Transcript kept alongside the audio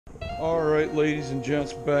Alright, ladies and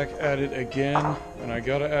gents, back at it again, and I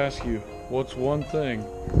gotta ask you, what's one thing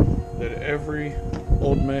that every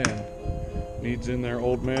old man needs in their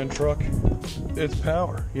old man truck? It's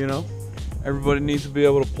power, you know? Everybody needs to be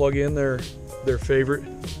able to plug in their favorite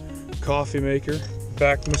coffee maker,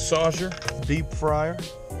 back massager, deep fryer.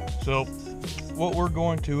 So what we're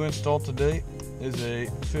going to install today is a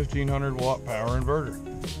 1500 watt power inverter.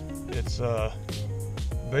 It's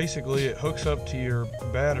basically it hooks up to your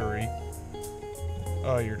battery,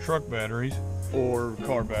 your truck batteries or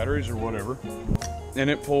car batteries or whatever, and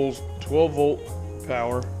it pulls 12 volt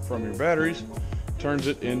power from your batteries, turns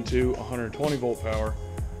it into 120 volt power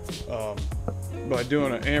by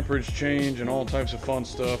doing an amperage change and all types of fun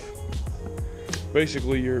stuff.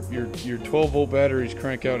 Basically your 12 volt batteries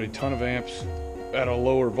crank out a ton of amps at a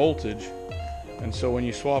lower voltage, and so when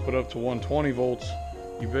you swap it up to 120 volts,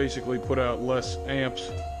 you basically put out less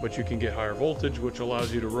amps, but you can get higher voltage, which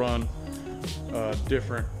allows you to run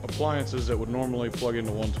different appliances that would normally plug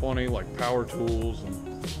into 120, like power tools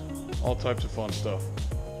and all types of fun stuff.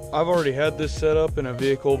 I've already had this set up in a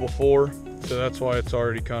vehicle before, so that's why it's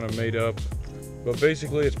already kind of made up. But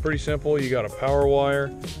basically it's pretty simple. You got a power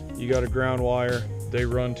wire, you got a ground wire, they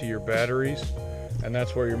run to your batteries, and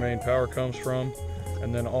that's where your main power comes from.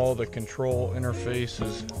 And then all the control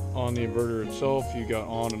interfaces on the inverter itself. You got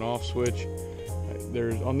on and off switch.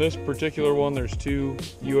 There's, on this particular one, there's two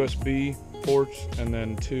USB ports and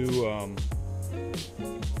then two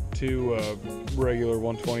regular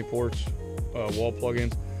 120 ports, wall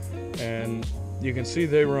plugins. And you can see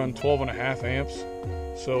they run 12.5 amps.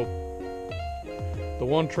 So the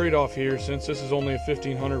one trade-off here, since this is only a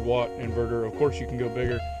 1500 watt inverter, of course you can go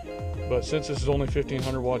bigger, but since this is only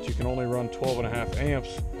 1500 watts, you can only run 12.5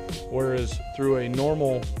 amps, whereas through a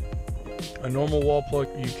normal wall plug,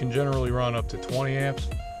 you can generally run up to 20 amps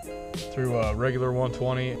through a regular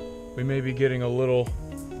 120. We may be getting a little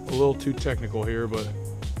too technical here, but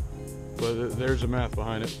there's the math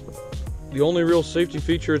behind it. The only real safety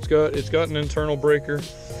feature it's got an internal breaker,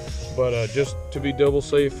 but just to be double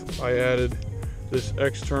safe, I added this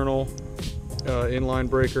external inline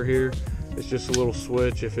breaker here. It's just a little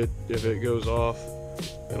switch. If it goes off,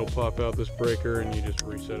 it'll pop out this breaker and you just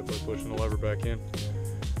reset it by pushing the lever back in.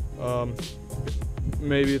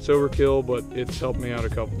 Maybe it's overkill, but it's helped me out a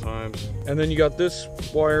couple times. And then you got this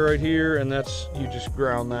wire right here, and that's, you just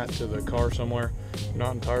ground that to the car somewhere.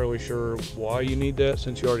 Not entirely sure why you need that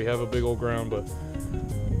since you already have a big old ground, but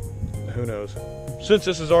who knows. Since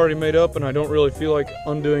this is already made up and I don't really feel like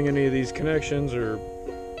undoing any of these connections, or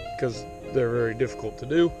because they're very difficult to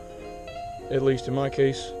do, at least in my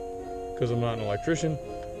case, because I'm not an electrician,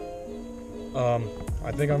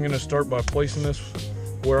 I think I'm going to start by placing this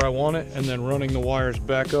where I want it and then running the wires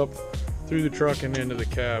back up through the truck and into the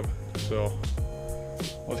cab. So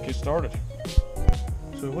let's get started.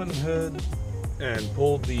 So I went ahead and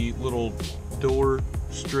pulled the little door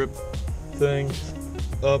strip thing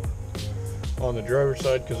up on the driver's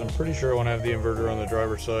side, because I'm pretty sure I want to have the inverter on the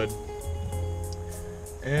driver's side.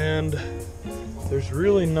 And there's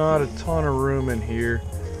really not a ton of room in here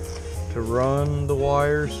to run the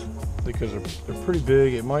wires because they're pretty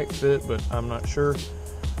big. It might fit, but I'm not sure.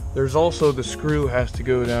 There's also the screw has to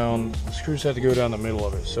go down. The screws have to go down the middle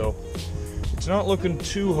of it, so it's not looking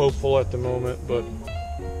too hopeful at the moment, but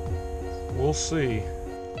we'll see.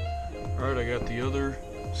 All right, I got the other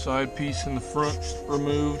side piece in the front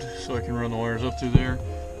removed so I can run the wires up through there.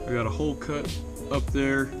 I got a hole cut up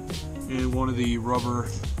there in one of the rubber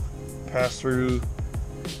pass-through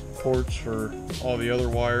ports for all the other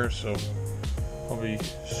wires, so I'll be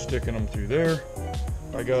sticking them through there.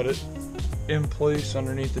 I got it in place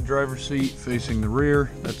underneath the driver's seat facing the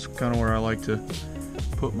rear. That's kind of where I like to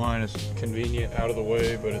put mine. It's convenient, out of the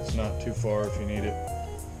way, but it's not too far if you need it.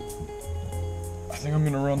 I think I'm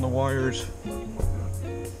going to run the wires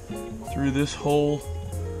through this hole,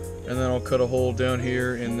 and then I'll cut a hole down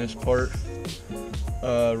here in this part,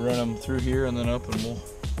 run them through here and then up, and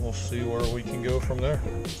we'll see where we can go from there.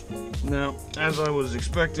 Now, as I was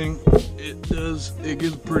expecting, it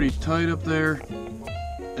gets pretty tight up there,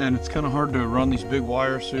 and it's kind of hard to run these big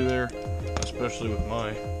wires through there, especially with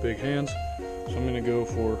my big hands. So I'm going to go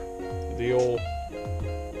for the old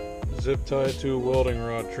zip tie to a welding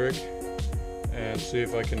rod trick and see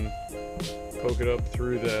if I can poke it up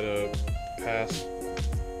through that pass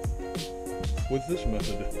with this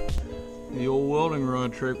method. The old welding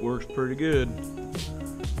rod trick works pretty good.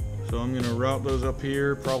 So I'm going to route those up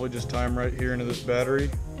here, probably just tie them right here into this battery,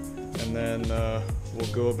 and then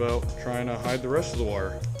we'll go about trying to hide the rest of the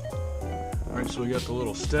wire. Alright, so we got the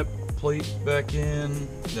little step plate back in,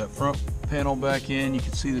 that front panel back in. You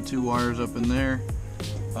can see the two wires up in there.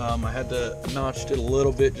 I had to notch it a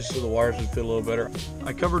little bit just so the wires would fit a little better.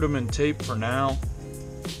 I covered them in tape for now.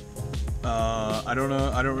 I don't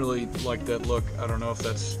know, I don't really like that look. I don't know if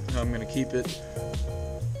that's how I'm gonna keep it.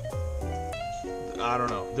 I don't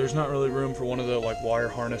know. There's not really room for one of the like wire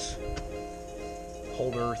harness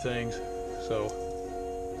holder things, so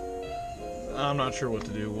I'm not sure what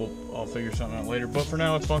to do. I'll figure something out later, but for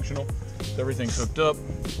now it's functional. Everything's hooked up.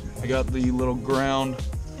 I got the little ground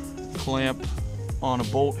clamp on a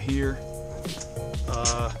bolt here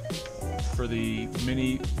for the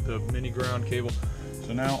mini ground cable.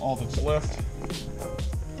 So now all that's left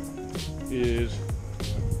is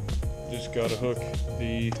just got to hook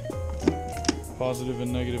the positive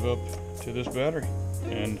and negative up to this battery,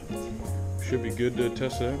 and should be good to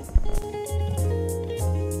test it out.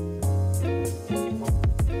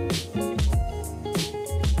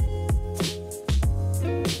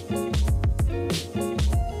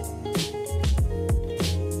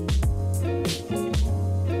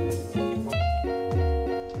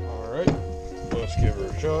 Let's give her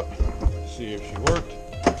a shot, see if she worked.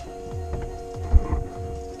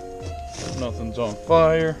 Nothing's on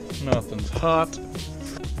fire, nothing's hot.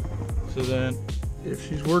 So then, if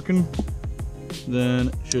she's working, then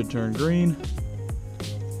it should turn green.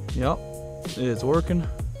 Yep, it's working.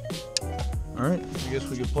 All right, I guess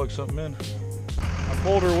we could plug something in. I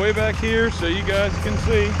pulled her way back here so you guys can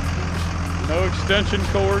see. No extension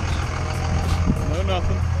cords, no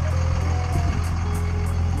nothing.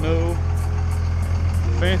 No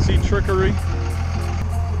fancy trickery,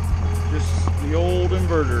 just the old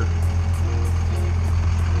inverter.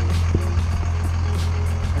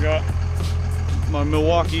 I got my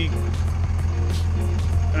Milwaukee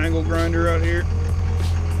angle grinder out here.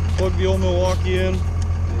 Plug the old Milwaukee in,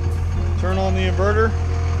 turn on the inverter,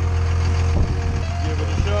 give it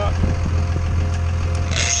a shot.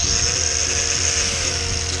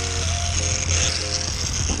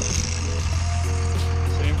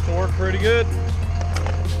 Seems to work pretty good.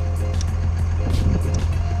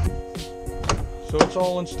 So it's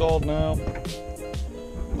all installed now.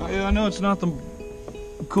 I know it's not the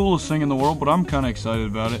coolest thing in the world, but I'm kind of excited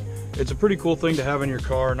about it. It's a pretty cool thing to have in your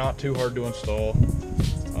car, not too hard to install.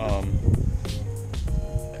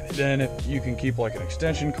 Then if you can keep like an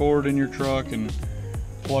extension cord in your truck and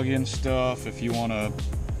plug in stuff if you want to,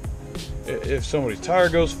 if somebody's tire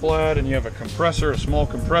goes flat and you have a compressor, a small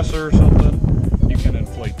compressor or something, you can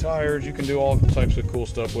inflate tires, you can do all types of cool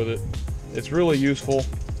stuff with it. It's really useful.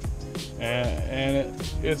 And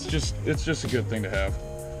it's just a good thing to have.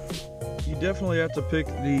 You definitely have to pick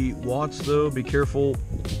the watts though. Be careful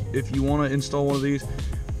if you want to install one of these.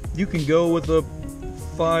 You can go with a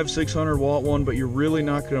 500-600 watt one, but you're really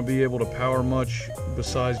not going to be able to power much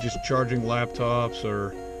besides just charging laptops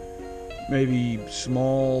or maybe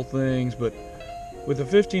small things. But with a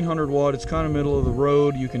 1500 watt, it's kind of middle of the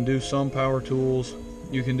road. You can do some power tools,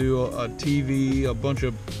 you can do a TV, a bunch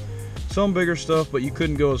of some bigger stuff, but you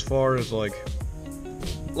couldn't go as far as like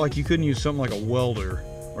you couldn't use something like a welder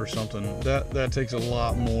or something. That takes a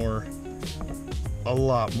lot more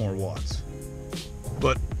watts.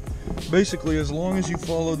 But basically, as long as you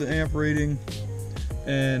follow the amp rating,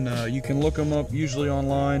 and you can look them up usually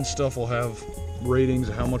online, stuff will have ratings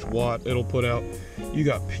of how much watt it'll put out. You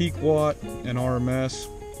got peak watt and RMS.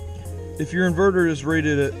 If your inverter is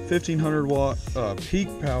rated at 1500 watt peak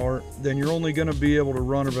power, then you're only going to be able to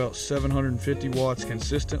run about 750 watts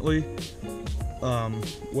consistently,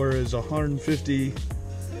 whereas 150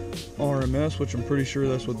 RMS, which I'm pretty sure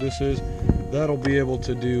that's what this is, that'll be able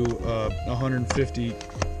to do 150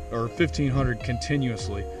 or 1500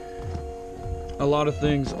 continuously. A lot of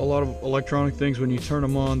electronic things, when you turn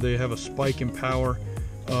them on, they have a spike in power.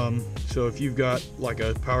 So if you've got like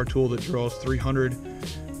a power tool that draws 300,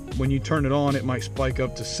 when you turn it on, it might spike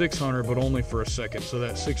up to 600, but only for a second. So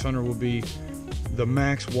that 600 would be the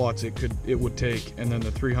max watts it would take, and then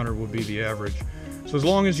the 300 would be the average. So as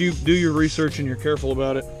long as you do your research and you're careful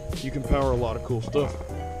about it, you can power a lot of cool stuff.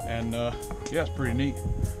 And yeah, it's pretty neat.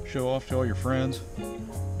 Show off to all your friends,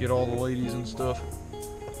 get all the ladies and stuff.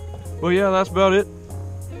 Well, yeah, that's about it.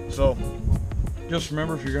 So just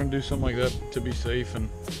remember, if you're going to do something like that, to be safe and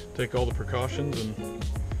take all the precautions. And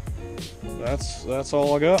that's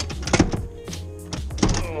all I got.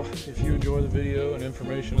 If you enjoy the video and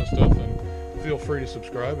information and stuff, then feel free to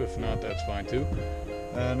subscribe. If not, that's fine too.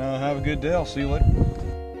 And have a good day. I'll see you later.